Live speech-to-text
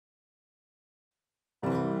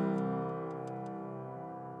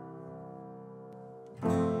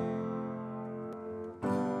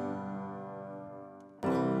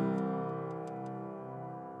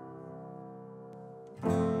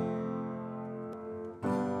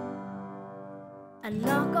A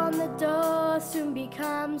knock on the door soon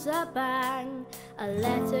becomes a bang, a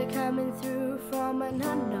letter coming through from an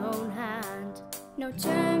unknown hand. No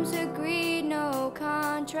terms agreed, no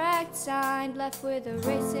contract signed, left with a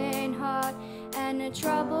racing heart and a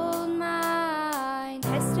troubled mind.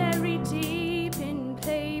 History deep in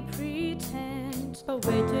play pretend, but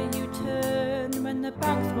where do you turn when the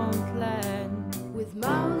banks won't lend? With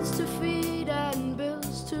mouths to feed and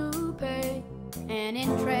bills to pay, and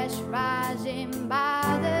interest rising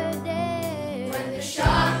by the day. When the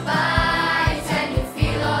shark bites and you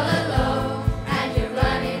feel all alone, and you're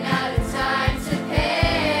running out of time to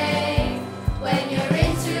pay. When you're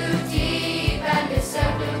in too deep and you're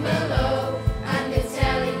circling below, and they're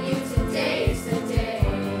telling you today's the day.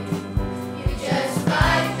 You just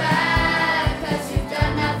fight back 'cause you've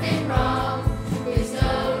done nothing wrong. There's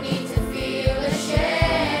no need to feel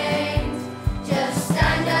ashamed. Just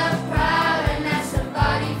stand up proud and ask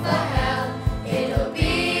somebody for help. It'll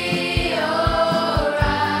be alright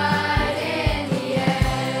in the end.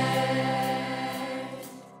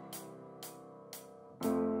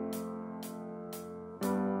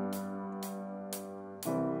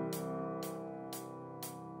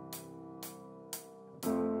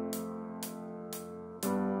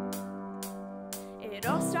 It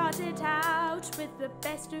all started out with the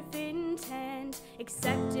best of intent,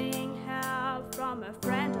 accepting help from a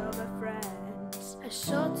friend of a friend. A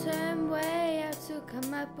short-term way out to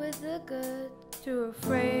come up with the good. Too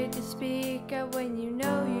afraid to speak out when you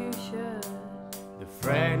know you should. The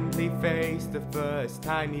friendly face the first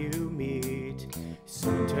time you meet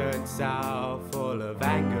soon turns sour, full of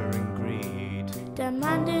anger and greed.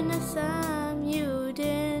 Demanding a sum you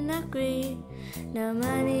didn't agree. No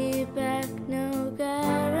money back, no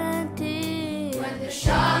guarantee. When the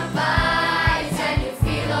shark bites and you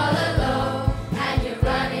feel all alone, and you're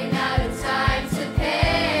running out of time to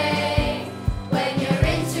pay. When you're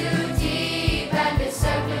in too deep and you're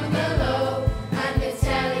circling below, and they're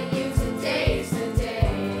telling you today's the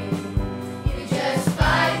day. You just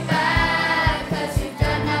fight back 'cause you've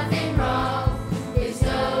done nothing wrong. There's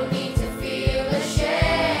no need to feel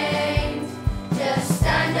ashamed. Just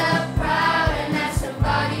stand up proud and ask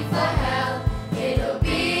somebody for help. It'll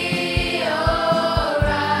be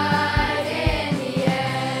alright in the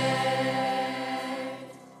end.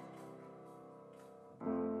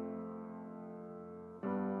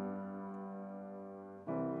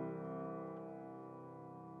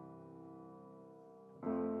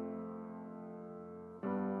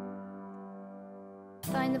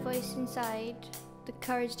 Find the voice inside, the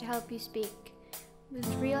courage to help you speak. With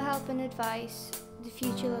real help and advice, the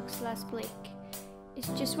future looks less bleak. It's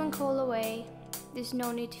just one call away, there's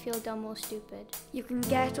no need to feel dumb or stupid. You can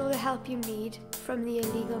get all the help you need from the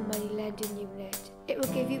illegal money lending unit. It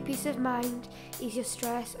will give you peace of mind, ease your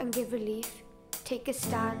stress and give relief. Take a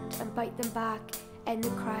stand and bite them back, end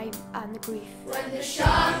the crime and the grief. When the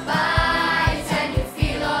shark bites and you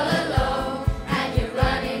feel all alone,